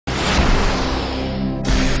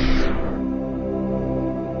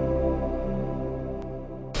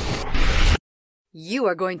You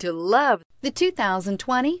are going to love the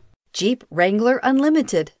 2020 Jeep Wrangler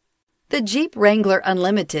Unlimited. The Jeep Wrangler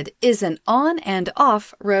Unlimited is an on- and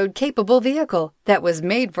off-road capable vehicle that was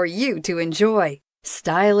made for you to enjoy.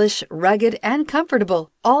 Stylish, rugged, and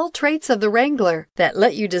comfortable, all traits of the Wrangler that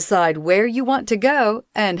let you decide where you want to go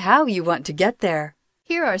and how you want to get there.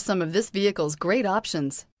 Here are some of this vehicle's great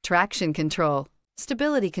options: traction control,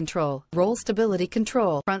 stability control, roll stability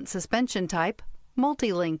control, front suspension type,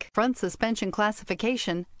 multi-link, front suspension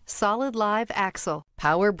classification, solid live axle,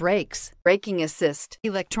 power brakes, braking assist,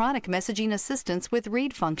 electronic messaging assistance with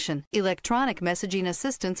read function, electronic messaging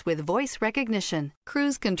assistance with voice recognition,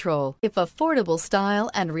 cruise control. If affordable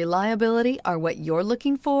style and reliability are what you're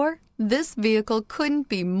looking for, this vehicle couldn't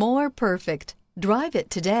be more perfect. Drive it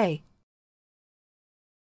today.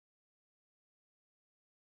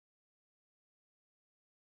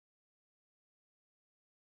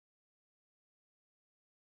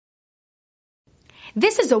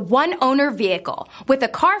 This is a one-owner vehicle with a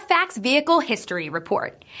Carfax Vehicle History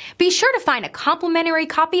Report. Be sure to find a complimentary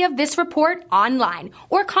copy of this report online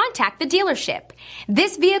or contact the dealership.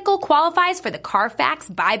 This vehicle qualifies for the Carfax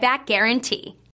Buyback Guarantee.